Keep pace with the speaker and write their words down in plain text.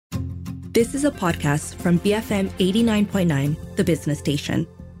This is a podcast from BFM 89.9, the business station.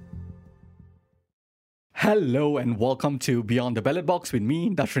 Hello and welcome to Beyond the Ballot Box with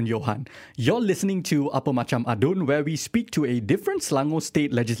me, Dashran Johan. You're listening to Apa Macam ADUN, where we speak to a different Selangor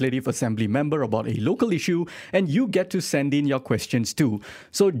State Legislative Assembly member about a local issue, and you get to send in your questions too.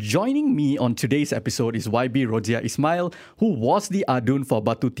 So joining me on today's episode is YB Rozia Ismail, who was the ADUN for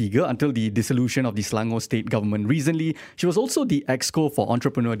Batu Tiga until the dissolution of the Selangor State Government recently. She was also the Exco for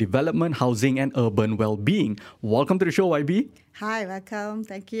Entrepreneur Development, Housing and Urban Wellbeing. Welcome to the show, YB. Hi, welcome.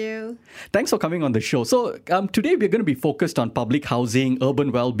 Thank you. Thanks for coming on the show. So today we're going to be focused on public housing,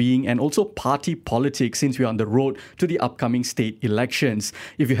 urban well-being, and also party politics since we're on the road to the upcoming state elections.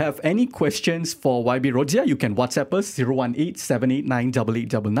 If you have any questions for YB Rozia, you can WhatsApp us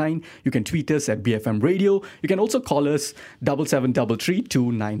 018-789-8899. You can tweet us at BFM Radio. You can also call us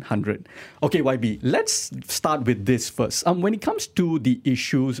 7733-2900. Okay, YB, let's start with this first. When it comes to the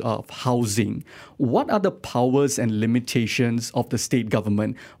issues of housing, what are the powers and limitations of the state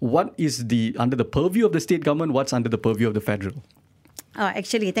government? What is under the purview of the state government? What's under the purview of the federal?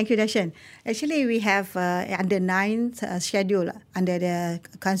 Actually, thank you, Darshan. Actually, we have under 9th schedule under the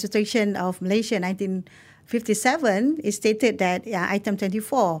Constitution of Malaysia 1957, it stated that item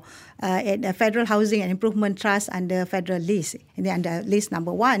 24 at the Federal Housing and Improvement Trust under federal list, and then under list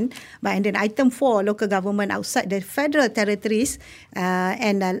number 1. And then item 4, local government outside the federal territories,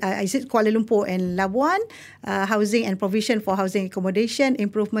 and is it Kuala Lumpur and Labuan, housing and provision for housing accommodation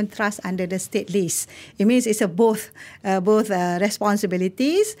improvement trust under the state list. It means it's both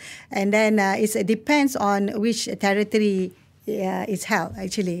responsibilities, and then it depends on which territory is held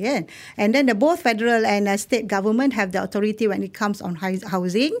actually, yeah. And then both federal and state government have the authority when it comes on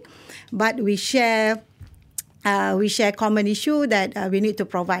housing, but we share common issue that we need to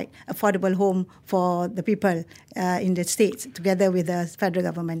provide affordable home for the people in the states together with the federal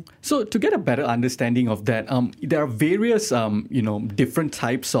government. So to get a better understanding of that, there are various different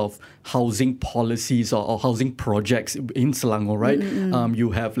types of housing policies or housing projects in Selangor, right? Mm-hmm.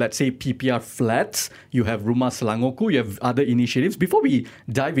 You have, let's say, PPR flats, you have Rumah Selangorku, you have other initiatives. Before we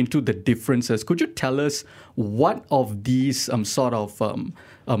dive into the differences, could you tell us what of these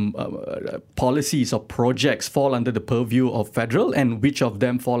policies or projects fall under the purview of federal and which of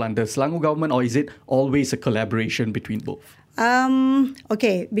them fall under Selangor government, or is it always a collaboration between both?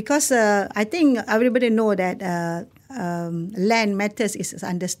 Okay, because I think everybody know that land matters is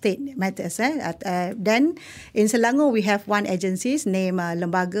under state matters. Then in Selangor we have one agency named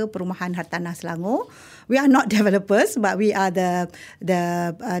Lembaga Perumahan Hartanah Selangor. We are not developers, but we are the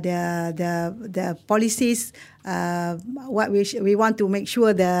policies. What we want to make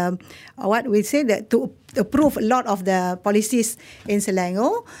sure what we say that to approve a lot of the policies in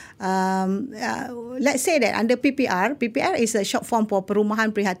Selangor. Let's say that under PPR is a short form for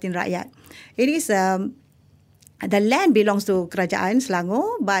Perumahan Prihatin Rakyat. It is the land belongs to Kerajaan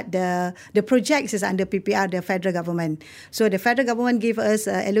Selangor, but the projects is under PPR, the federal government. So the federal government give us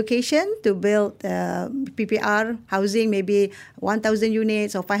allocation to build PPR housing, maybe 1,000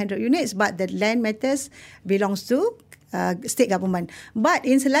 units or 500 units, but the land matters belongs to state government. But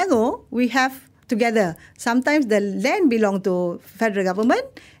in Selangor, we have together. Sometimes the land belong to federal government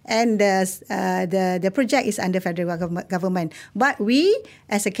and the project is under federal government. But we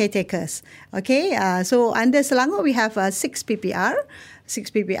as a caretakers, okay. So under Selangor we have 6 PPR,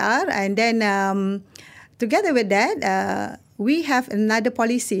 and then together with that we have another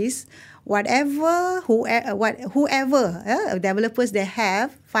policies. Whoever developers they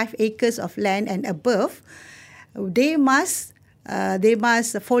have 5 acres of land and above, they must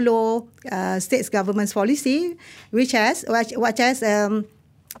follow state government's policy, which has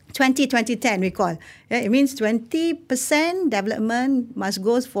 20-20-10 we call. It means 20% development must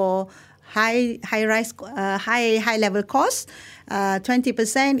go for high level costs.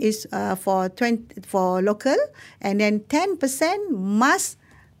 20% is for local, and then 10% must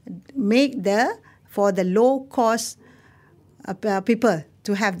make for the low cost people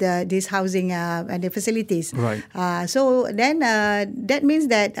to have this housing and the facilities. Right. So then that means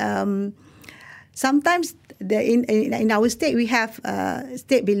that sometimes in our state we have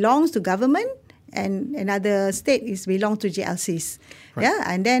state belongs to government and another state is belong to GLCs. Right. Yeah,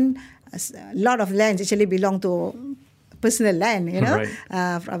 and then a lot of lands actually belong to personal land, Right.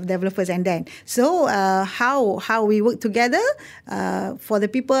 from developers. And then, so how we work together for the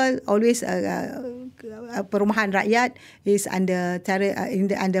people, always perumahan rakyat is under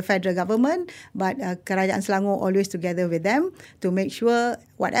under federal government, but Kerajaan Selangor always together with them to make sure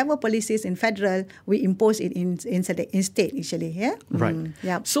whatever policies in federal, we impose it in state actually. Yeah. Right.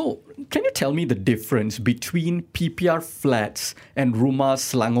 Yeah. So, can you tell me the difference between PPR flats and Rumah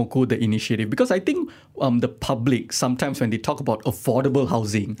Selangorku, the initiative? Because I think the public, sometimes when they talk about affordable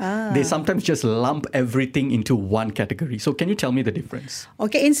housing, they sometimes just lump everything into one category. So, can you tell me the difference?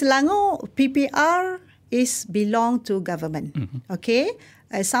 Okay, in Selangor, PPR is belong to government. Okay,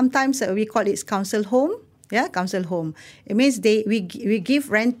 sometimes we call it council home. Yeah, council home. It means we give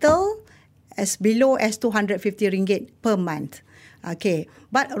rental as below as 250 ringgit per month. Okay,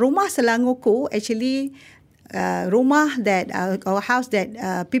 but Rumah Selangorku actually rumah that or house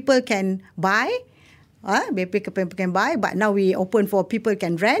that people can buy. People can buy, but now we open for people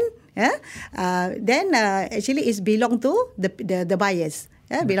can rent. Yeah, then actually it's belong to the buyers.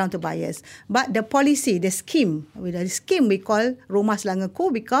 Belong to buyers. But the policy, the scheme we call Rumah Selangorku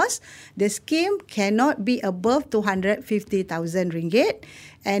because the scheme cannot be above 250,000 ringgit.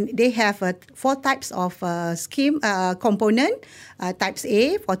 And they have 4 types of scheme component. Types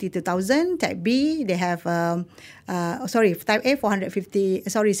A, 42,000. Type B, they have, type A,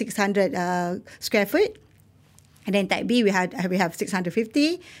 600 square foot. And then type B, we have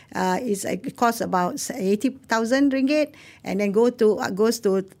 650. It costs about 80,000 ringgit. And then goes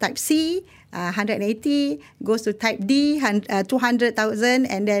to type C, 180. Goes to type D, 200,000.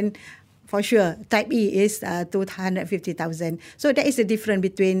 And then for sure, type E is 250,000. So that is the difference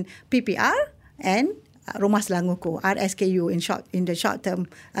between PPR and Rumah Selangorku, RSKU in the short term.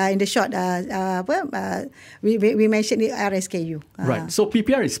 We mentioned it RSKU. Right. So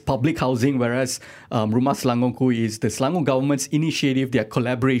PPR is public housing, whereas Rumah Selangorku is the Selangor government's initiative, their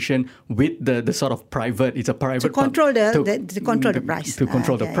collaboration with the sort of private. It's a private to control the price. To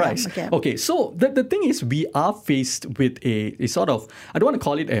control the price. Okay. So the thing is, we are faced with a sort of, I don't want to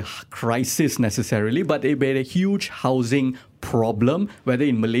call it a crisis necessarily, but a huge housing problem, whether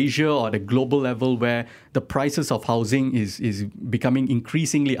in Malaysia or the global level, where the prices of housing is becoming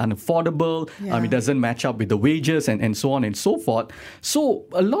increasingly unaffordable. It doesn't match up with the wages and so on and so forth. So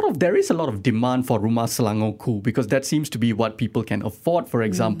there is a lot of demand for Rumah Selangorku because that seems to be what people can afford, for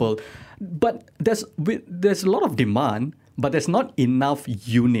example. But there's a lot of demand, but there's not enough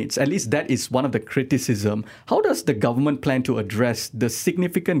units. At least that is one of the criticism. How does the government plan to address the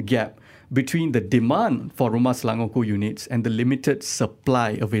significant gap between the demand for Rumah Selangorku units and the limited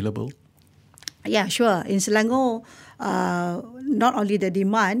supply available? Yeah, sure. In Selangor, not only the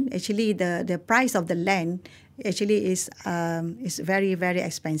demand, actually the price of the land actually is very, very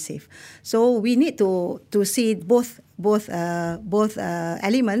expensive. So we need to see both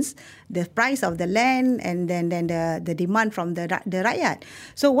elements, the price of the land and then the demand from the rakyat.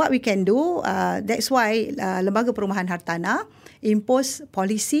 So what we can do, that's why Lembaga Perumahan Hartanah impose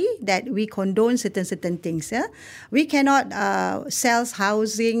policy that we condone certain things. Yeah? We cannot sell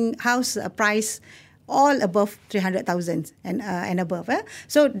house price all above 300,000 and above.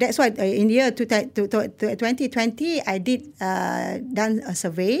 So that's why in year 2020, I did done a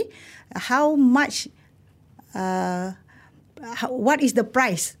survey. How much? What is the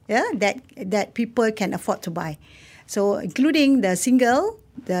price that people can afford to buy? So including the single,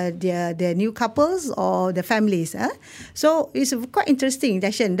 the new couples or the families. So it's quite interesting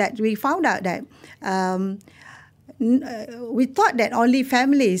that we found out that we thought that only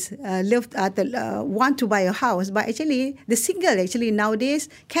families want to buy a house, but actually the single nowadays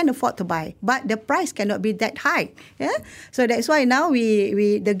can afford to buy, but the price cannot be that high. Yeah, so that's why now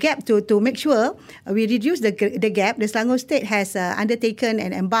we the gap to make sure we reduce the gap. The Selangor State has undertaken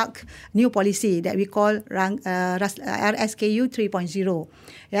and embarked new policy that we call RSKU 3.0.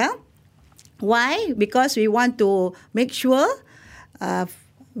 Yeah, why? Because we want to make sure.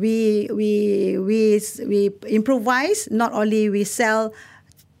 We improvise. Not only we sell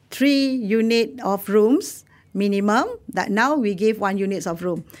 3 unit of rooms minimum, that now we give 1 unit of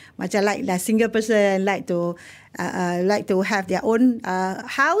room. Macam like single person like to have their own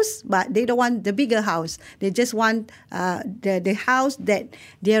house, but they don't want the bigger house. They just want the house that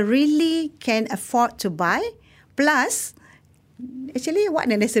they really can afford to buy. Plus, actually, what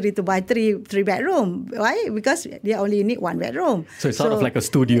necessary to buy 3 bedroom? Why? Because they only need 1 bedroom. So it's sort of like a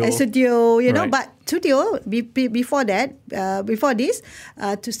studio. A studio, you know. Right. But studio before this,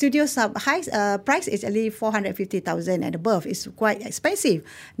 to studio high price is only 450,000 and above. It's quite expensive.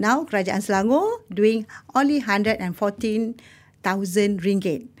 Now Kerajaan Selangor doing only 114,000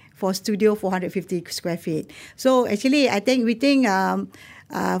 ringgit for studio 450 square feet. So actually, we think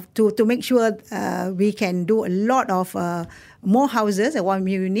to make sure we can do a lot of more houses and 1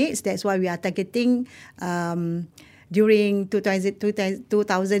 million units. That's why we are targeting during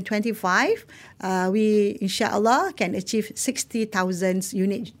 2025, we inshallah can achieve 60,000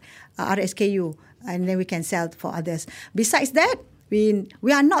 unit RSKU, and then we can sell for others. Besides that, we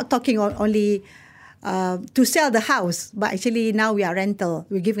are not talking only to sell the house, but actually now we are rental.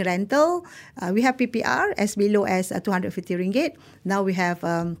 We're giving rental. We have PPR as below as 250 ringgit. Now we have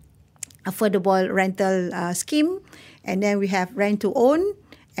affordable rental scheme, and then we have rent to own,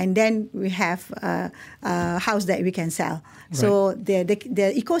 and then we have a house that we can sell. Right. So the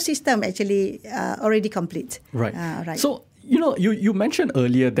ecosystem actually already complete. Right. Right. So, you mentioned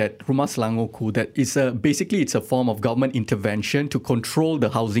earlier that Rumah Selangor Ku, that is basically it's a form of government intervention to control the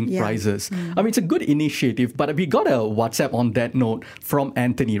housing prices. I mean, it's a good initiative, but we got a WhatsApp on that note from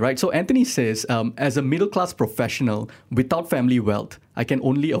Anthony, right? So Anthony says, as a middle-class professional without family wealth, I can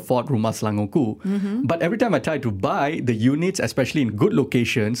only afford Rumah Selangor Ku. But every time I try to buy, the units, especially in good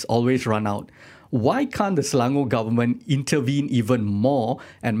locations, always run out. Why can't the Selangor government intervene even more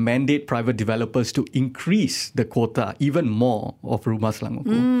and mandate private developers to increase the quota even more of Rumah Selangor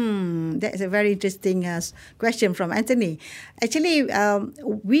Ku? That's a very interesting question from Anthony. Actually,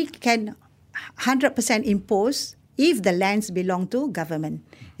 we can 100% impose if the lands belong to government.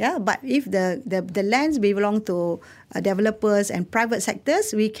 Yeah, but if the lands belong to developers and private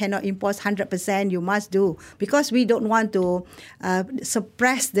sectors, we cannot impose 100%. You must do, because we don't want to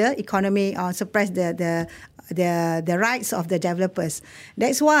suppress the economy or suppress the rights of the developers.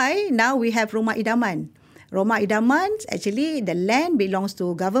 That's why now we have Rumah Idaman. Rumah Idaman, actually the land belongs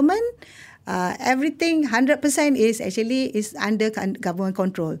to government. Everything 100% is under government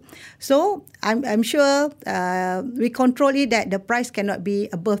control. So I'm sure we control it that the price cannot be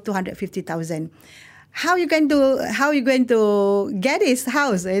above 250,000. How you going to get this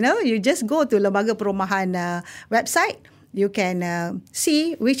house? You just go to Lembaga Perumahan website. You can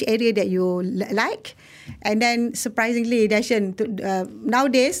see which area that you like, and then surprisingly,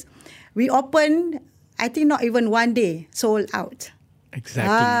 nowadays we open, I think not even one day, sold out.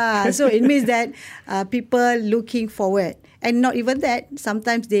 Exactly. So it means that people looking forward, and not even that.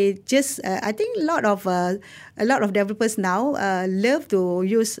 Sometimes they just, I think a lot of developers now love to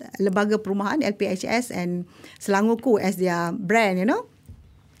use Lembaga Perumahan (LPHS) and Selangor Ku as their brand,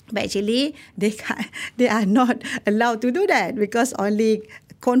 But actually, they are not allowed to do that, because only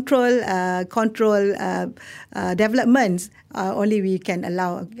control developments, only we can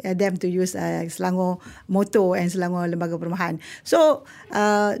allow them to use Selangor Motor and Selangor Lembaga Perumahan. So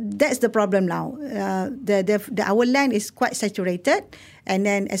that's the problem now. Our land is quite saturated, and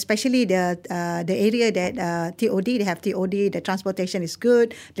then especially the area that TOD, they have TOD, the transportation is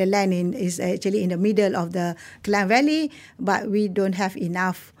good. The land is actually in the middle of the Klang Valley, but we don't have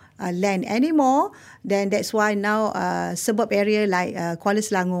enough land anymore. Then that's why now suburb area like Kuala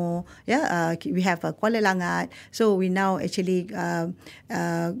Selangor, we have Kuala Langat. So we now actually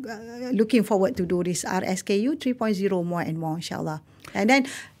looking forward to do this RSKU 3.0 more and more, inshallah. And then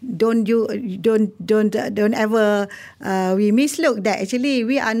don't ever we mislook that actually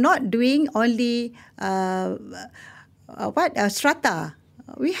we are not doing only strata.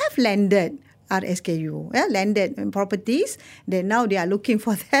 We have landed RSKU, landed properties. Then now they are looking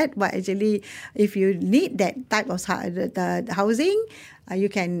for that. But actually, if you need that type of housing, you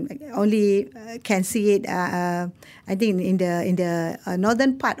can only see it. I think in the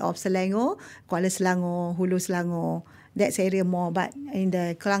northern part of Selangor, Kuala Selangor, Hulu Selangor. That's area more, but in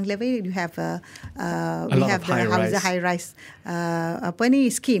the Klang level you have the high-rise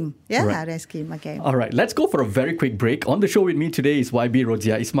scheme, right. Scheme. Okay. All right, let's go for a very quick break. On the show with me today is YB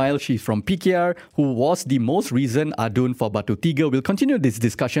Rozia Ismail. She's from PKR, who was the most recent ADUN for Batu Tiga. We'll continue this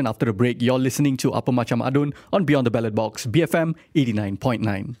discussion after the break. You're listening to Apa Macam ADUN on Beyond the Ballot Box, BFM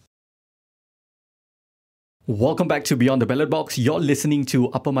 89.9. Welcome back to Beyond the Ballot Box. You're listening to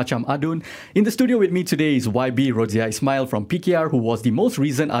Apa Macam ADUN. In the studio with me today is YB Rozia Ismail from PKR, who was the most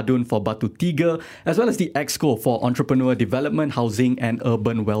recent ADUN for Batu Tiga, as well as the Exco for Entrepreneur Development, Housing and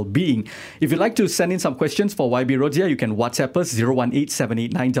Urban Wellbeing. If you'd like to send in some questions for YB Rozia, you can WhatsApp us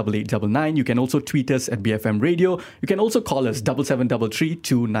 018-789-8899. You can also tweet us at BFM Radio. You can also call us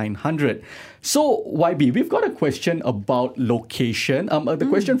 7733-2900. So, YB, we've got a question about location. The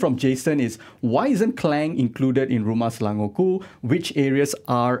question from Jason is, why isn't Klang included in Rumah Selangor Ku? Which areas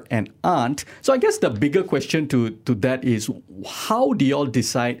are and aren't? So I guess the bigger question to that is, how do you all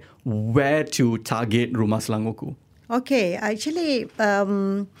decide where to target Rumah Selangor Ku? Okay, actually,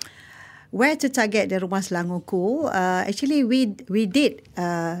 where to target the Rumah Selangorku, actually we did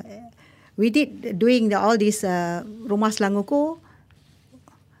doing all these Rumah Selangorku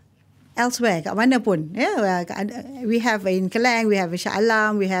elsewhere, kat mana pun. We have in Kelang, we have in Shah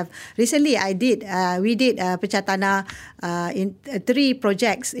Alam, we have recently we did pecah tanah in 3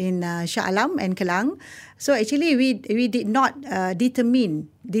 projects in Shah Alam and Kelang. So actually we did not determine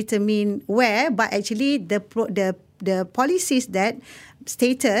where, but actually the policies that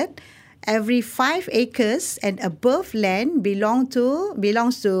stated every 5 acres and above land belongs to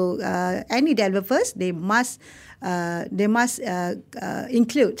any developers. They must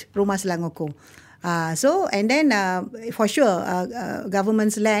include Rumah Selangorku. So and then for sure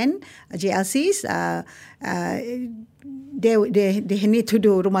government's land, JLCs, they need to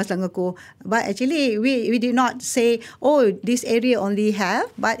do Rumah Selangorku. But actually we did not say, oh, this area only have,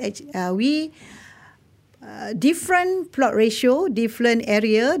 but we different plot ratio, different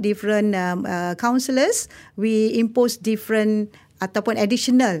area, different councillors, we impose different ataupun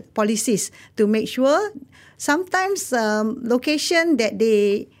additional policies to make sure sometimes location that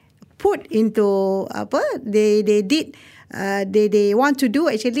they put into they want to do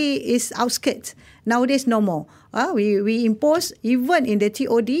actually is outskirts. Nowadays no more. We impose even in the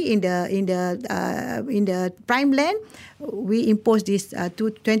TOD in the prime land, we impose this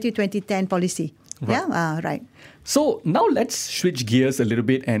 2010 policy. Right. Yeah, right. So now let's switch gears a little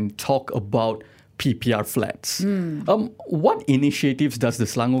bit and talk about PPR flats. What initiatives does the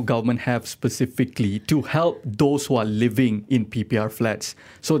Selangor government have specifically to help those who are living in PPR flats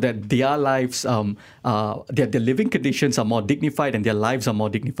so that their lives, their living conditions are more dignified and their lives are more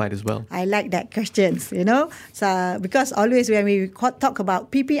dignified as well? I like that question, So because always when we talk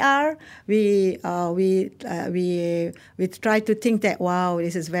about PPR, we try to think that, wow,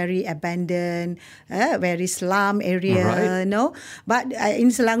 this is very abandoned, very slum area, right. But in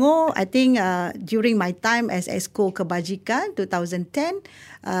Selangor, I think during my time as Exco Kebajikan 2010,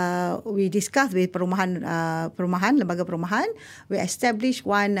 we discussed with lembaga perumahan. We established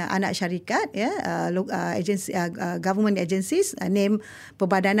one anak syarikat, government agencies named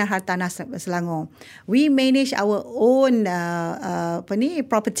Perbadanan Hartanah Selangor. We manage our own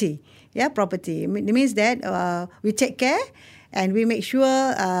property. Property. It means that we take care and we make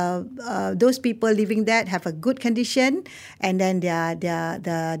sure those people living there have a good condition, and then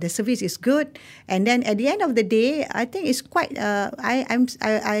the service is good. And then at the end of the day, I think it's quite.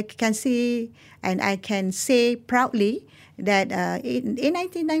 I can see and I can say proudly that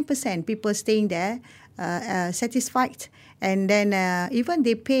 99% people staying there satisfied, and then even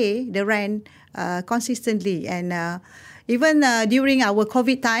they pay the rent consistently, and even during our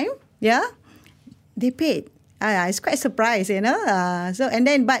COVID time, they paid. It's quite a surprise, So and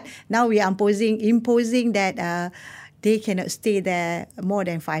then, but now we are imposing that they cannot stay there more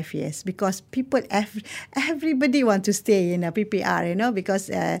than 5 years because everybody want to stay in a PPR,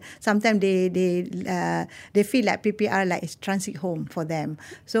 because sometimes they feel like PPR like it's transit home for them.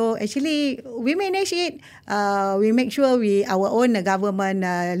 So actually, we manage it. We make sure our own government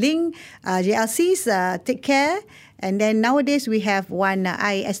link JLCs take care. And then nowadays we have one,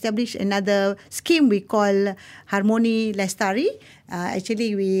 I established another scheme we call Harmoni Lestari.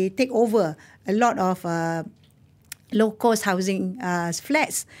 Actually, we take over a lot of low-cost housing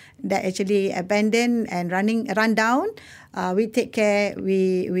flats that actually abandoned and run down. We take care.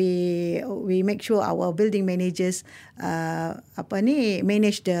 We make sure our building managers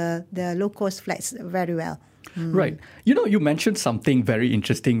manage the low-cost flats very well. Right. You mentioned something very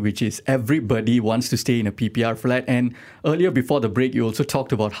interesting, which is everybody wants to stay in a PPR flat. And earlier before the break, you also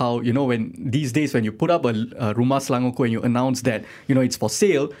talked about how, when these days when you put up a Rumah Selangorku and you announce that, it's for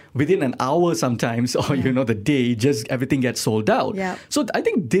sale, within an hour sometimes, or, the day, just everything gets sold out. Yeah. So I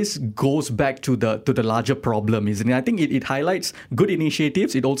think this goes back to the larger problem, isn't it? I think it highlights good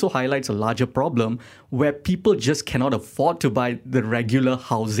initiatives. It also highlights a larger problem where people just cannot afford to buy the regular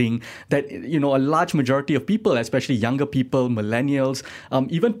housing that, a large majority of people, especially younger people, millennials,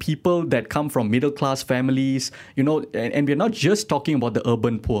 even people that come from middle-class families, and we're not just talking about the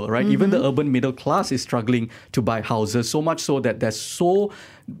urban poor, right? Mm-hmm. Even the urban middle class is struggling to buy houses, so much so that there's so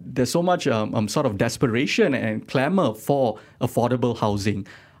much sort of desperation and clamor for affordable housing.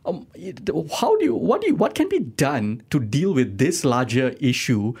 What can be done to deal with this larger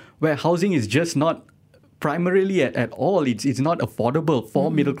issue where housing is just not primarily at all, it's not affordable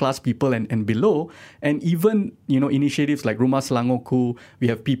for middle class people and below, and even initiatives like Rumah Selangorku, we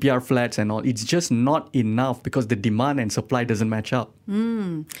have PPR flats and all, it's just not enough because the demand and supply doesn't match up.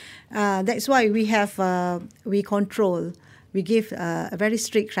 That's why we control. We give a very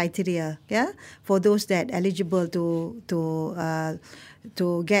strict criteria, for those that eligible to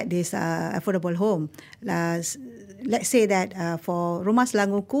get this affordable home. Let's say that for Rumah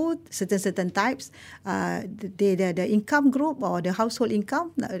Selangorku, certain types, the income group or the household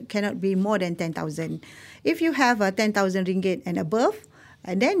income cannot be more than 10,000. If you have 10,000 ringgit and above,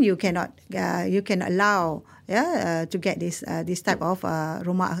 and then you can allow to get this type of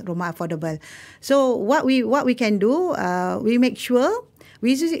rumah affordable. So what we can do, we make sure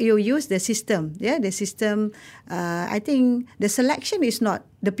you use the system. The system. I think the selection is not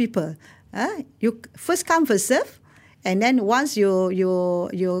the people. You first come first serve, and then once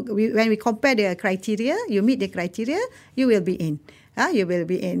when we compare the criteria, you meet the criteria, you will be in. You will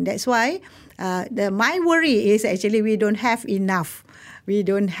be in. That's why my worry is actually we don't have enough. We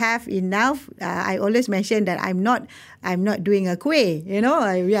don't have enough. I always mention that I'm not doing a kuih.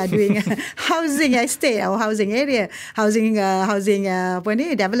 We are doing a housing estate or housing area, housing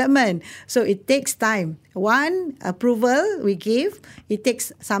development. So it takes time. One approval we give, it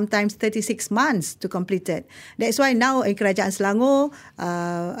takes sometimes 36 months to complete it. That's why now Kerajaan Selangor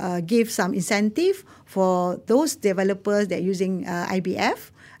give some incentive for those developers that are using IBF.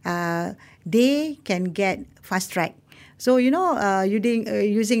 They can get fast track. So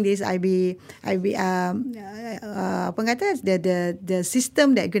using this the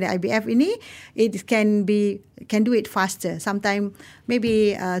system that guna IBF ini, it can do it faster. Sometimes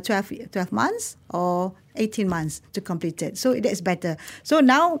maybe 12 months or 18 months to complete it. So that's better. So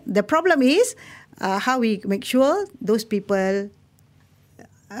now the problem is how we make sure those people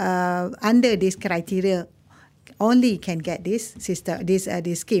under this criteria only can get this system, this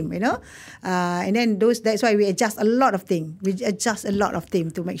scheme, and then that's why we adjust a lot of things.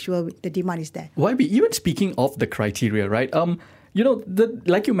 To make sure the demand is there. YB, even speaking of the criteria, right?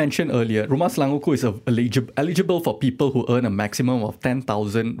 Like you mentioned earlier, Rumah Selangorku is eligible for people who earn a maximum of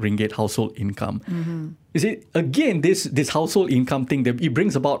 10,000 ringgit household income. Mm-hmm. You see, again, this household income thing, it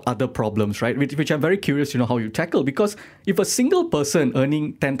brings about other problems, right? Which I'm very curious, how you tackle. Because if a single person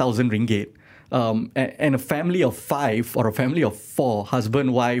earning 10,000 ringgit, and a family of 5 or a family of 4,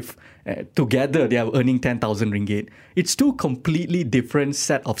 husband, wife, together they are earning 10,000 ringgit. It's two completely different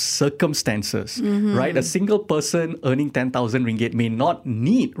set of circumstances, right? A single person earning 10,000 ringgit may not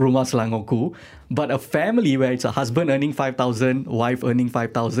need Rumah Selangorku, but a family where it's a husband earning 5,000, wife earning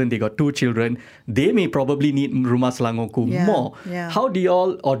 5,000, they got 2 children, they may probably need Rumah Selangorku more. Yeah. How do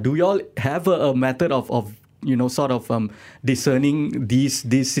y'all have a method of discerning these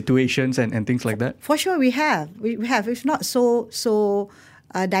situations and things like that? For sure, we have. It's not so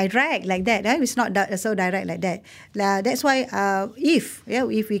direct like that. It's not so direct like that. That's why if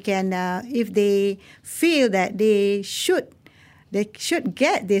we can, if they feel that they should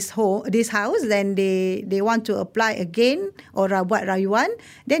get this house, then they want to apply again or buat rayuan,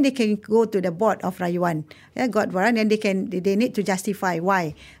 then they can go to the board of rayuan. And then they need to justify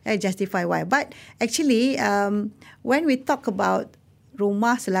why. But actually, when we talk about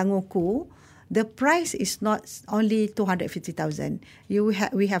Rumah Selangorku, the price is not only 250,000.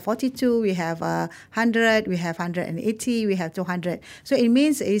 We have 42, we have 100, we have 180, we have 200. So it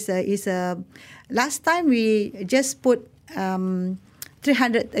means last time we just put 3,000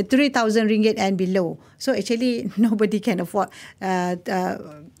 ringgit and below. So actually nobody can afford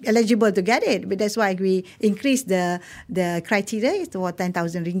eligible to get it. But that's why we increase the criteria to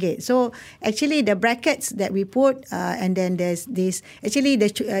 10,000 ringgit. So actually the brackets that we put and then there's this, actually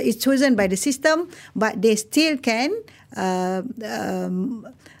it's chosen by the system, but they still can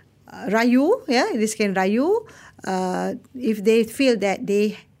rayu. This can rayu if they feel that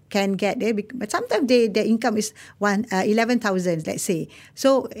they can get there, but sometimes the income is 11,000, let's say.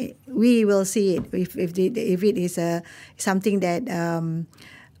 So we will see it if it is something that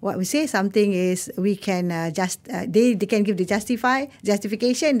what we say, something is we can they can give the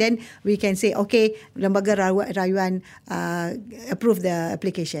justification. Then we can say, okay, Lembaga Rayuan approve the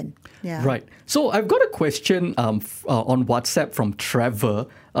application. Yeah. Right. So I've got a question on WhatsApp from Trevor.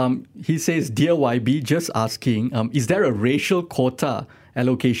 He says, "Dear YB, just asking, is there a racial quota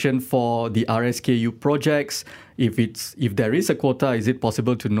allocation for the RSKU projects? If there is a quota, is it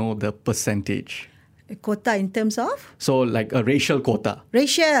possible to know the percentage?" A quota in terms of? So like a racial quota.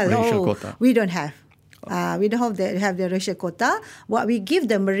 Racial quota. We don't have. We don't have the racial quota. What we give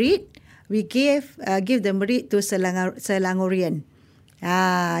the merit, we give the merit to Selangorian.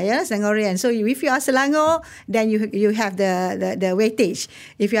 Selangorian. So if you are Selangor, then you have the weightage.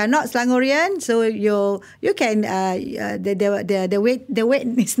 If you are not Selangorian, so you can the weight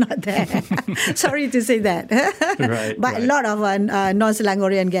is not there. Sorry to say that. But a lot of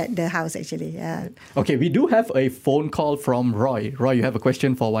non-Selangorian get the house actually. Okay, we do have a phone call from Roy. Roy, you have a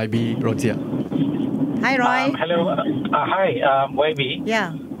question for YB Rozia? Hi, Roy. Hello. Hi, YB.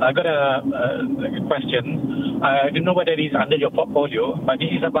 Yeah. I got a question. I don't know whether it is under your portfolio, but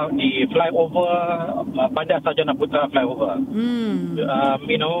this is about the flyover, Bandar Sarjana Putra flyover.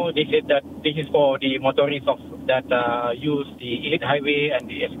 This is for the motorists that use the Elite Highway and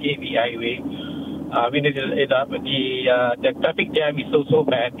the SKV Highway. The traffic jam is so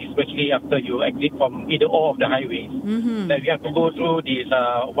bad, especially after you exit from either or of the highways. That you have to go through this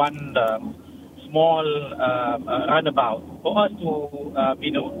one small roundabout. For us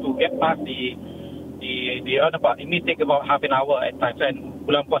to get past the roundabout, it may take about half an hour at times, and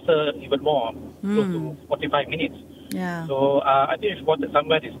bulan puasa even more, close to 45 minutes. Yeah. So I think it's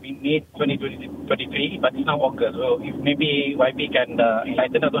somewhere it's been made 2023, but it's now August. So if maybe YB can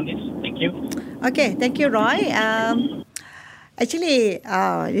enlighten us on this. Thank you. Okay, thank you, Roy. Actually,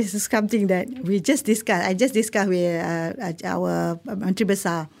 this is something that we just discussed. I just discussed with our Menteri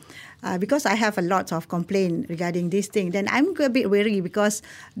Besar. Because I have a lot of complaint regarding this thing, then I'm a bit worried because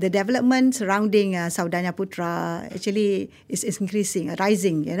the development surrounding Saudanya Putra actually is increasing,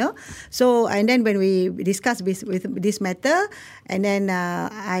 rising, So, and then when we discussed with this matter, and then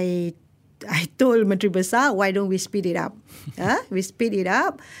I told Menteri Besar, why don't we speed it up? We speed it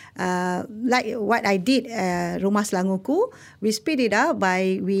up like what I did Rumah Selangorku. We speed it up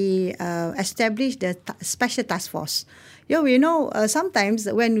by we establish the special task force. Sometimes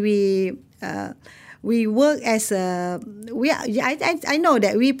when we work as I know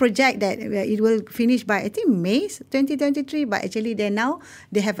that we project that it will finish by I think May 2023, but actually they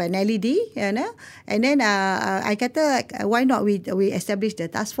have an LED, and then I kata why not we establish the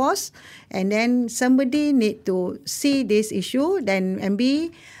task force, and then somebody need to see this issue. Then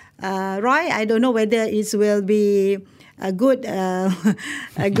MB Roy, I don't know whether it will be a good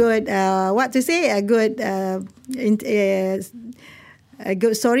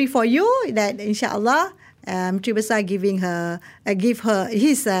story for you that inshallah Menteri Besar give her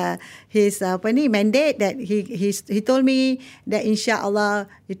his mandate, that he told me that inshallah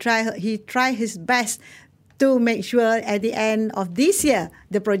he try his best to make sure at the end of this year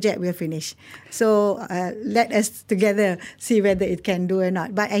the project will finish. So let us together see whether it can do or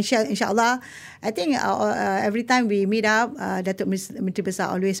not. But inshallah, I think every time we meet up, Datuk Menteri Besar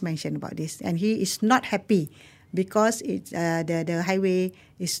always mention about this, and he is not happy because it's the highway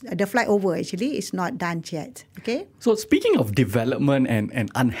is the flyover actually is not done yet. Okay. So speaking of development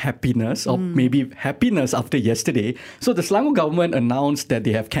and unhappiness, or maybe happiness after yesterday, so the Selangor government announced that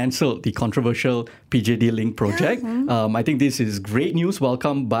they have cancelled the controversial PJD Link project. I think this is great news,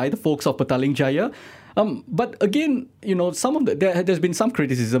 welcomed by the folks of Petaling Jaya. But again, there's been some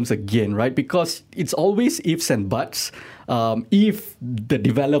criticisms again, right? Because it's always ifs and buts. If the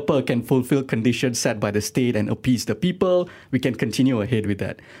developer can fulfill conditions set by the state and appease the people, we can continue ahead with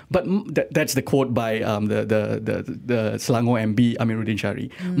that. But that's the quote by the Selangor MB Amiruddin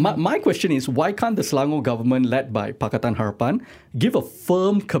Shari. My question is, why can't the Selangor government, led by Pakatan Harapan, give a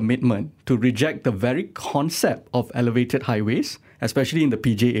firm commitment to reject the very concept of elevated highways, especially in the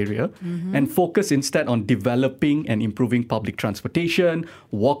PJ area, and focus instead on developing and improving public transportation,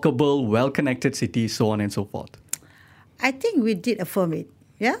 walkable, well-connected cities, so on and so forth? I think we did affirm it.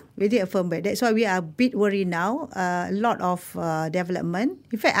 Yeah, we did affirm it. That's why we are a bit worried now. A lot of development.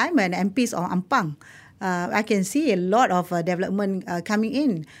 In fact, I'm an MP of Ampang. I can see a lot of development coming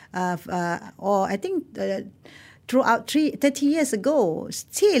in. Or I think throughout 30 years ago,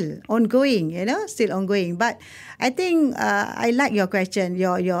 still ongoing, still ongoing. But I think I like your question,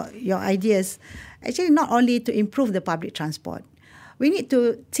 your ideas. Actually, not only to improve the public transport. We need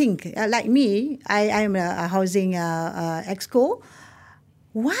to think, like me, I am a housing exco.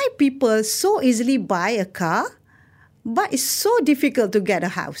 Why people so easily buy a car, but it's so difficult to get a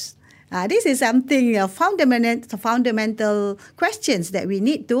house? This is something fundamental questions that we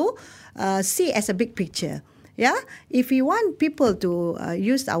need to see as a big picture. Yeah, if we want people to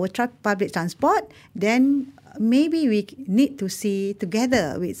use our public transport, then maybe we need to see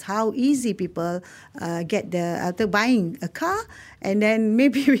together with how easy people get after buying a car, and then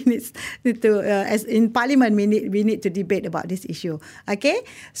maybe we need to, as in Parliament, we need to debate about this issue. Okay,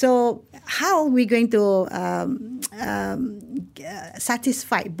 so how are we going to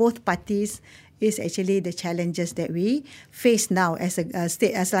satisfy both parties is actually the challenges that we face now as a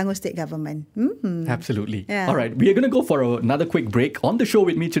Selangor state government. Absolutely. Yeah. All right, we are going to go for another quick break. On the show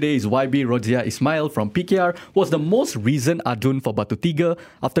with me today is YB Rodzia Ismail from PKR, was the most recent ADUN for Batu Tiga.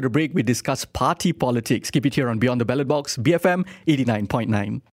 After the break, we discuss party politics. Keep it here on Beyond the Ballot Box, BFM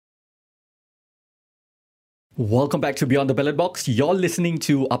 89.9. Welcome back to Beyond the Ballot Box. You're listening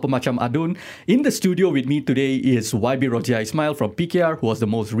to Apa Macam ADUN. In the studio with me today is YB Rodia Ismail from PKR, who was the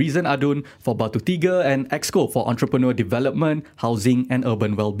most recent ADUN for Batu Tiga, and EXCO for Entrepreneur Development, Housing and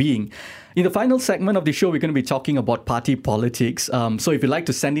Urban Wellbeing. In the final segment of the show, we're going to be talking about party politics. So if you'd like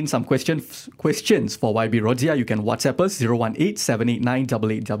to send in some questions for YB Rodia, you can WhatsApp us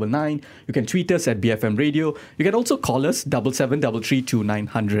 018-789-8899. You can tweet us at BFM Radio. You can also call us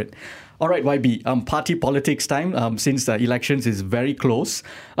 77332900. All right, YB, party politics time, since the elections is very close.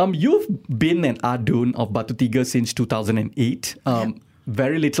 You've been an ADUN of Batu Tiga since 2008.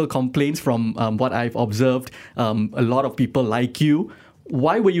 Very little complaints from what I've observed. A lot of people like you.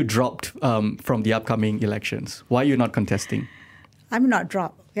 Why were you dropped from the upcoming elections? Why are you not contesting? I'm not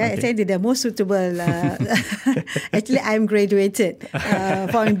dropped. Yeah, Okay. actually, the most suitable. Actually, I'm graduated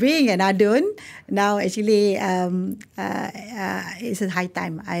from being an ADUN. Now, actually, it's a high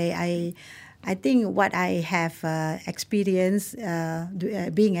time. I think what I have experienced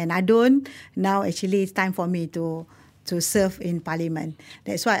being an ADUN, now actually it's time for me to serve in Parliament.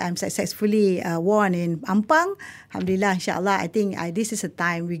 That's why I'm successfully won in Ampang. Alhamdulillah, insyaAllah, I think this is a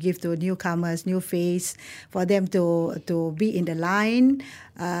time we give to newcomers, new face, for them to be in the line,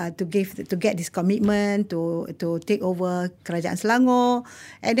 to get this commitment, to take over Kerajaan Selangor.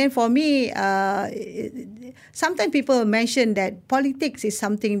 And then for me, sometimes people mention that politics is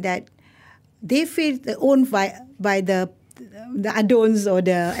something that they feel owned by the ADUNs or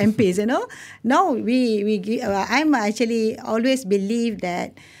the MPs, No, I'm actually always believe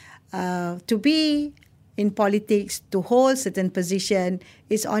that to be in politics, to hold certain position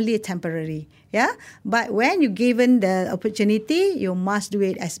is only temporary. Yeah, but when you're given the opportunity, you must do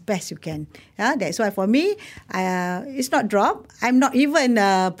it as best you can. Yeah, that's why for me, it's not drop. I'm not even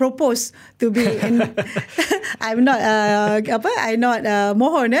proposed to be in. I'm not I'm not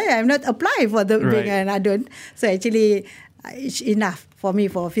mohon. I'm not apply for the being an ADUN. So actually, it's enough for me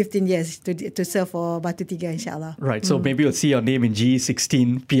for 15 years to serve for Batu Tiga, insyaAllah. Right, so maybe we'll see your name in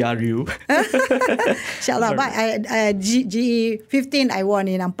GE16 PRU. InsyaAllah. But GE15, I won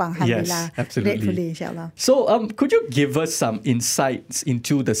in Ampang, alhamdulillah. Yes, absolutely. Gratefully, insyaAllah. So could you give us some insights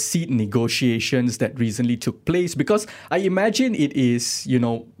into the seat negotiations that recently took place? Because I imagine it is,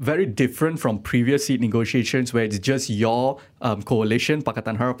 very different from previous seat negotiations where it's just your coalition,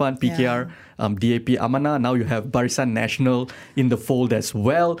 Pakatan Harapan, PKR, DAP Amanah. Now you have Barisan Nasional in the fold as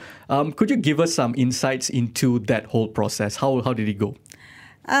well. Could you give us some insights into that whole process? How did it go?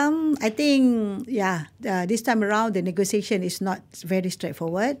 I think, this time around, the negotiation is not very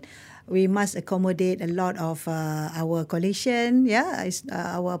straightforward. We must accommodate a lot of our coalition,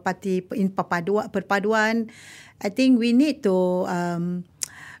 our party in perpaduan. I think we need to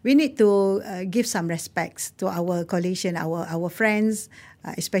give some respects to our coalition, our friends,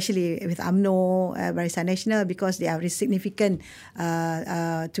 especially with UMNO, Barisan Nasional, because they are very significant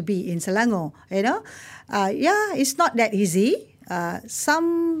to be in Selangor. It's not that easy.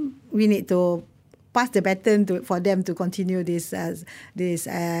 Some we need to pass the baton for them to continue this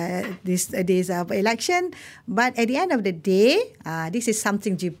election. But at the end of the day, this is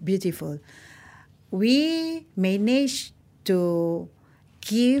something beautiful. We managed to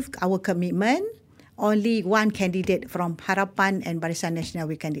give our commitment. Only one candidate from Harapan and Barisan Nasional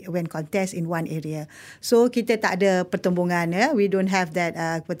when contest in one area. So kita tak ada pertembungan. We don't have that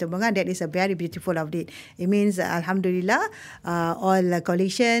pertembungan. That is a very beautiful of it. It means Alhamdulillah, all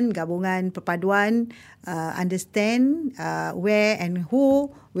coalition, gabungan, perpaduan understand where and who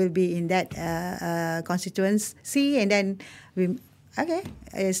will be in that constituency, and then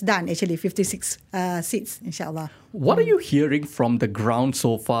it's done actually, 56 seats, insyaAllah. What are you hearing from the ground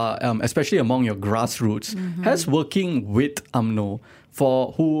so far, especially among your grassroots? Has working with UMNO,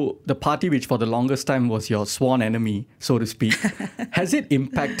 for who the party which for the longest time was your sworn enemy, so to speak, has it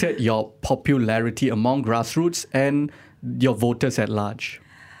impacted your popularity among grassroots and your voters at large?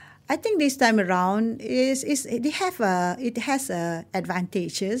 I think this time around it has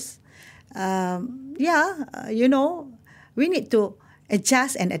advantages. We need to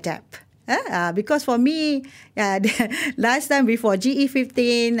adjust and adapt. Because for me, last time before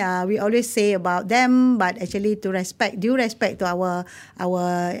GE15, we always say about them, but actually due respect to our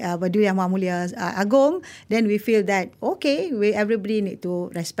Badu Yang Maha Mulia Agong, then we feel that everybody need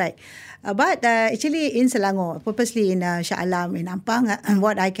to respect. But actually in Selangor, purposely in Shah Alam, in Ampang,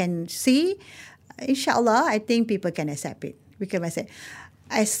 what I can see, insyaAllah, I think people can accept it. We can accept.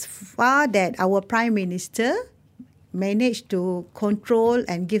 As far that our Prime Minister manage to control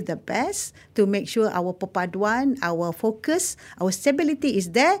and give the best to make sure our perpaduan, our focus, our stability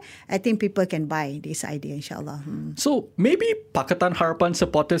is there, I think people can buy this idea, inshallah. So maybe Pakatan Harapan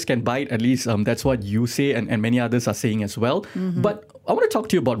supporters can buy it, at least that's what you say and many others are saying as well. But I want to talk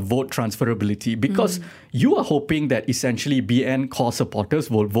to you about vote transferability, because you are hoping that essentially BN core supporters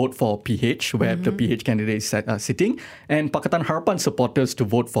will vote for PH, where the PH candidate is sitting, and Pakatan Harapan supporters to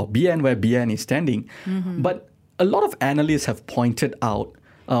vote for BN, where BN is standing. But a lot of analysts have pointed out,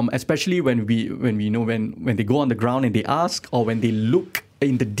 especially when they go on the ground and they ask, or when they look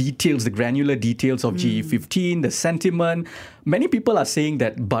in the details, the granular details of GE15, the sentiment, many people are saying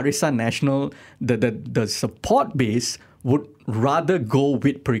that Barisan Nasional, the support base, would rather go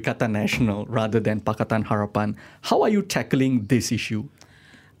with Perikatan Nasional rather than Pakatan Harapan. How are you tackling this issue?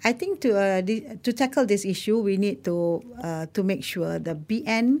 I think to tackle this issue, we need to make sure the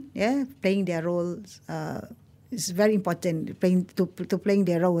BN playing their roles is very important, playing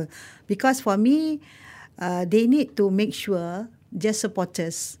their role, because for me, they need to make sure their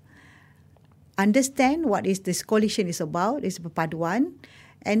supporters understand what is this coalition is about, is perpaduan,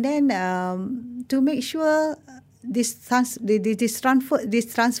 and then to make sure this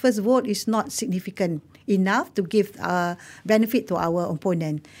transfers vote is not significant enough to give benefit to our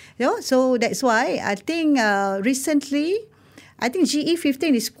opponent. So that's why I think recently, I think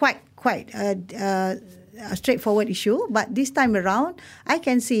GE15 is quite a straightforward issue, but this time around, I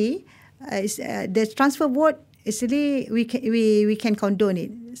can see the transfer vote. Actually, we can condone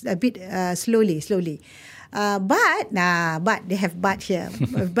it a bit slowly. But they have but here.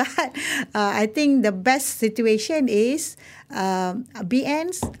 But I think the best situation is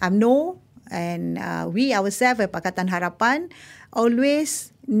BNs, UMNO, and we ourselves at Pakatan Harapan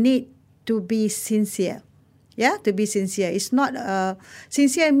always need to be sincere. Yeah, to be sincere. It's not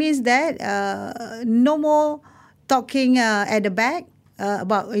sincere means that no more talking at the back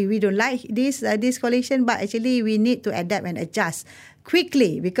about we don't like this coalition, but actually we need to adapt and adjust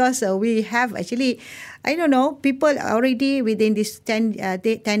quickly, because we have actually, I don't know, people already within this 10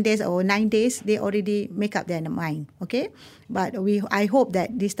 days or 9 days, they already make up their mind. Okay, but I hope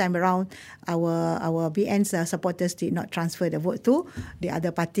that this time around our BN's supporters did not transfer the vote to the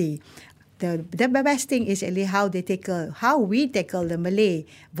other party. The best thing is really how we tackle the Malay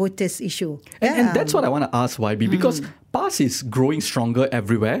voters issue. And that's what I want to ask, YB, because PAS is growing stronger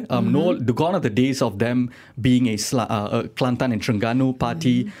everywhere. Gone are the days of them being a Kelantan and Terengganu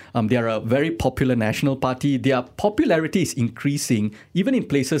party. They are a very popular national party. Their popularity is increasing even in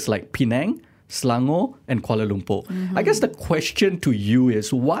places like Penang, Selangor and Kuala Lumpur. I guess the question to you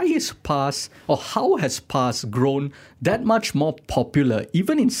is, why is PAS, or how has PAS grown that much more popular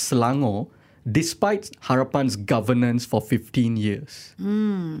even in Selangor despite Harapan's governance for 15 years?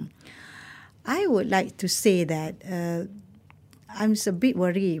 I would like to say that I'm a bit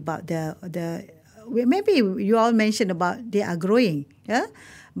worried about the maybe you all mentioned about they are growing,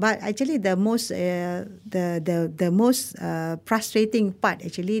 but actually the most frustrating part,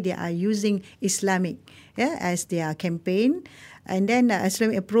 actually, they are using Islamic as their campaign, and then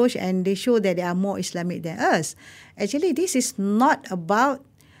Islamic approach, and they show that they are more Islamic than us. Actually, this is not about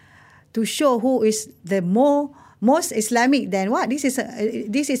to show who is the most Islamic than what. This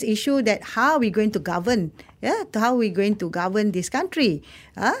is issue that how we going to govern, how we going to govern this country.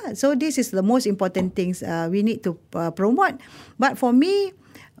 So this is the most important things we need to promote. But for me,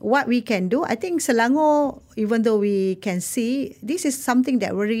 what we can do, I think Selangor, even though we can see, this is something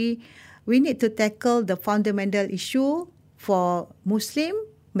that we need to tackle the fundamental issue for Muslim,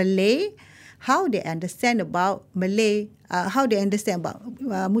 Malay, how they understand about Malay, how they understand about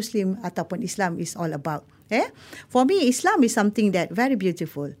Muslim ataupun Islam is all about. For me, Islam is something that very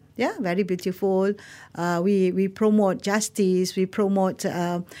beautiful. Very beautiful. We promote justice, we promote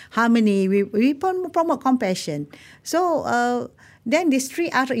harmony, we promote compassion. So then this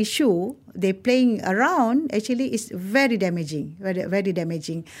 3R issue they playing around actually is very damaging, very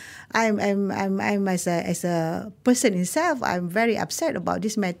damaging. I'm as a person itself, I'm very upset about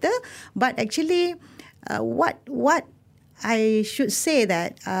this matter. But actually, what I should say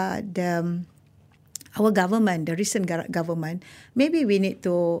that our government, the recent government, maybe we need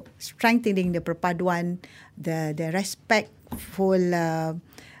to strengthening the perpaduan, the respectful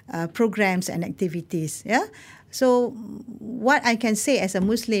programs and activities. So what I can say as a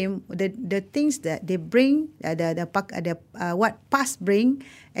Muslim, the things that they bring, what PAS bring,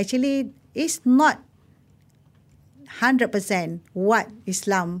 actually is not 100% what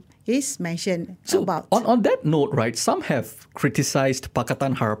Islam is mentioned about. On that note, right, some have criticized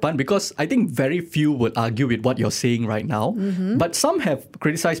Pakatan Harapan because I think very few will argue with what you're saying right now. But some have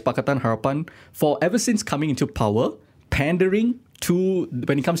criticized Pakatan Harapan for ever since coming into power, pandering to,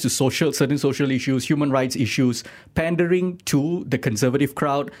 when it comes to certain social issues, human rights issues, pandering to the conservative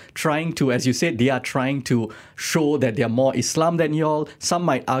crowd, trying to, as you said, they are trying to show that they are more Islam than y'all. Some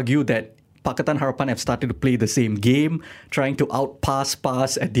might argue that Pakatan Harapan have started to play the same game, trying to outpass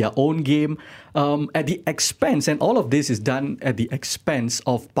PAS at their own game, at the expense, and all of this is done at the expense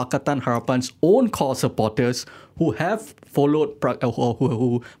of Pakatan Harapan's own core supporters who have followed,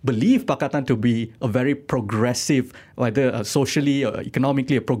 who believe Pakatan to be a very progressive, whether socially or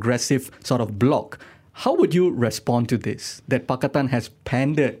economically a progressive sort of bloc. How would you respond to this, that Pakatan has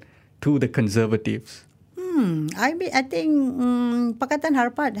pandered to the conservatives? I think Pakatan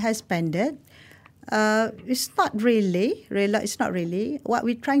Harapan has panded. It's not really. It's not really. What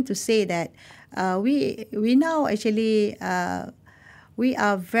we're trying to say that we now actually we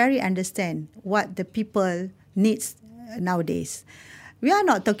are very understand what the people needs nowadays. We are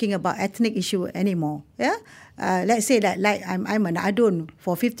not talking about ethnic issue anymore. Yeah. Let's say that like I'm an ADUN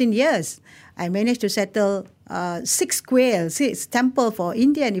for 15 years. I managed to settle 6 square, 6 temple for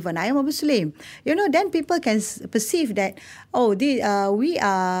Indian, even I am a Muslim. Then people can perceive that, we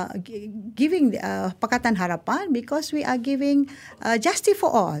are giving Pakatan Harapan because we are giving justice for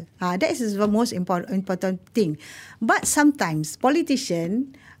all. That is the most important thing. But sometimes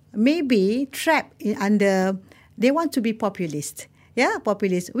politicians may be trapped under, they want to be populist. Yeah,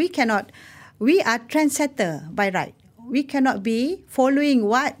 populist. We are trendsetter by right. We cannot be following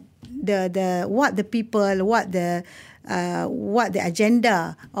what the people, what the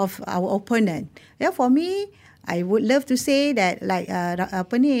agenda of our opponent. Yeah, for me, I would love to say that like our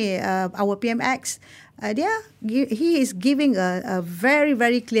PMX, he is giving a very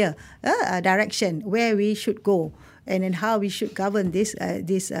very clear direction where we should go and then how we should govern this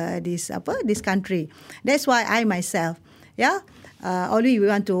country. That's why I myself, always we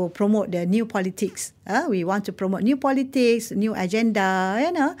want to promote the new politics. We want to promote new politics, new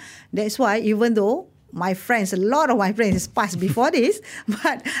agenda. That's why even though a lot of my friends passed before this,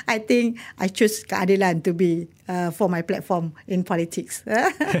 but I think I choose keadilan to be for my platform in politics.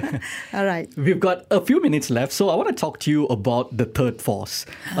 All right. We've got a few minutes left, so I want to talk to you about the third force.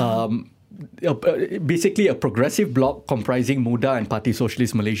 Basically, a progressive bloc comprising MUDA and Parti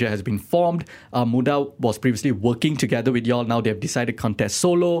Socialist Malaysia has been formed. MUDA was previously working together with y'all. Now they've decided to contest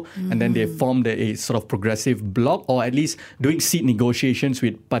solo, and then they've formed a sort of progressive bloc, or at least doing seat negotiations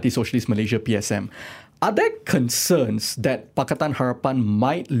with Parti Socialist Malaysia, PSM. Are there concerns that Pakatan Harapan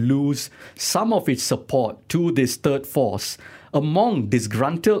might lose some of its support to this third force among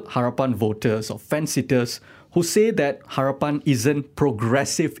disgruntled Harapan voters or fence-sitters who say that Harapan isn't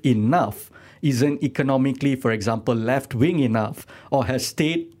progressive enough, isn't economically, for example, left-wing enough, or has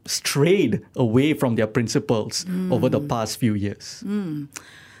strayed away from their principles over the past few years?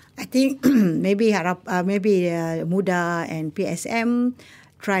 I think maybe MUDA and PSM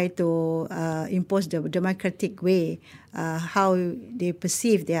try to impose the democratic way how they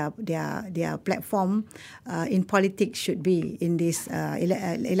perceive their platform in politics should be in this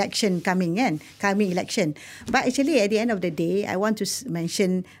coming election. But actually, at the end of the day, I want to say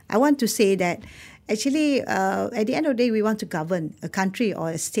that actually, at the end of the day, we want to govern a country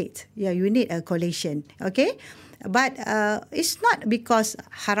or a state. Yeah, you need a coalition. Okay, but it's not because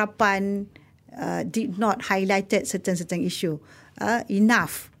Harapan did not highlighted certain issue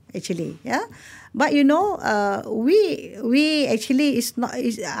enough actually. Yeah. But we actually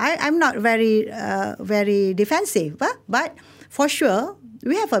I'm not very defensive, but for sure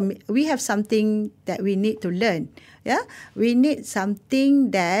we have something that we need to learn. Yeah, we need something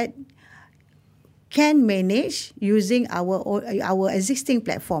that can manage using our existing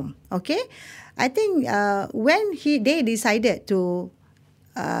platform. Okay, I think when they decided to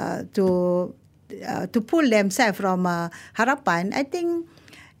pull themselves from Harapan, I think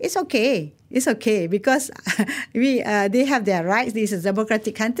it's okay. It's okay because they have their rights. This is a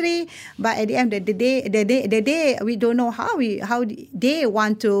democratic country, but at the end of the day, we don't know how they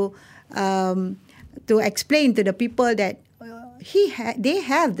want to explain to the people that they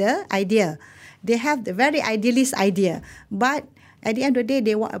have the idea, they have the very idealist idea, but at the end of the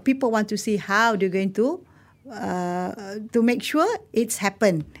day, people want to see how they're going to make sure it's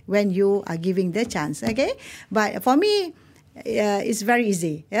happen when you are giving the chance. Okay, but for me, it's very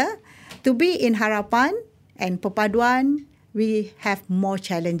easy. Yeah. To be in Harapan and Perpaduan, we have more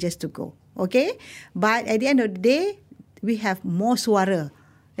challenges to go. Okay? But at the end of the day, we have more suara.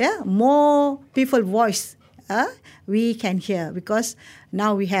 Yeah? More people voice we can hear, because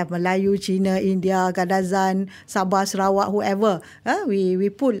now we have Melayu, Cina, India, Kadazan, Sabah, Sarawak, whoever. We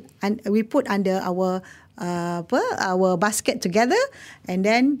put under our basket together, and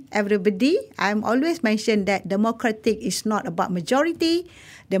then everybody. I'm always mention that democratic is not about majority.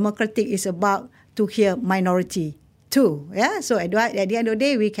 Democratic is about to hear minority too. Yeah. So at the end of the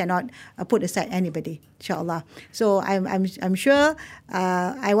day, we cannot put aside anybody. InsyaAllah. So I'm sure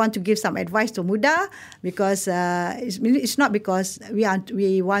I want to give some advice to Muda, because it's not because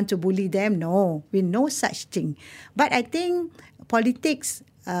we want to bully them. No, we know such thing. But I think politics,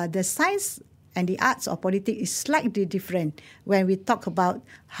 the science and the arts of politics is slightly different when we talk about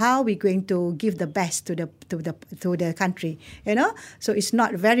how we're going to give the best to the country. So it's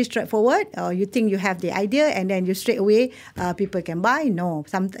not very straightforward. Or you think you have the idea and then you straight away people can buy. No,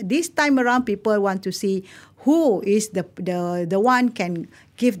 this time around people want to see who is the one can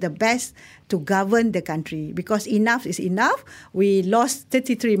give the best to govern the country, because enough is enough. We lost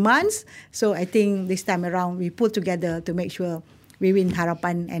 33 months, so I think this time around we put together to make sure we win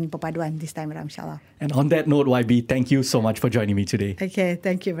Harapan and Perpaduan this time around, insyaAllah. And on that note, YB, thank you so much for joining me today. Okay,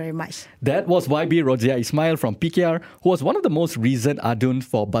 thank you very much. That was YB Rozia Ismail from PKR, who was one of the most recent ADUN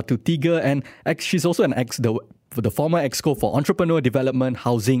for Batu Tiga, and she's also the former Exco for Entrepreneur Development,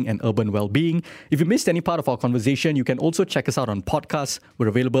 Housing and Urban Wellbeing. If you missed any part of our conversation, you can also check us out on podcasts. We're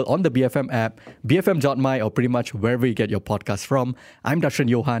available on the BFM app, bfm.my, or pretty much wherever you get your podcasts from. I'm Darshan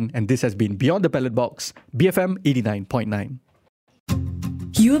Johan, and this has been Beyond the Ballot Box, BFM 89.9.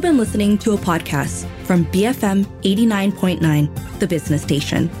 You have been listening to a podcast from BFM 89.9, the business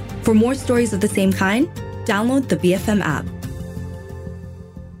station. For more stories of the same kind, download the BFM app.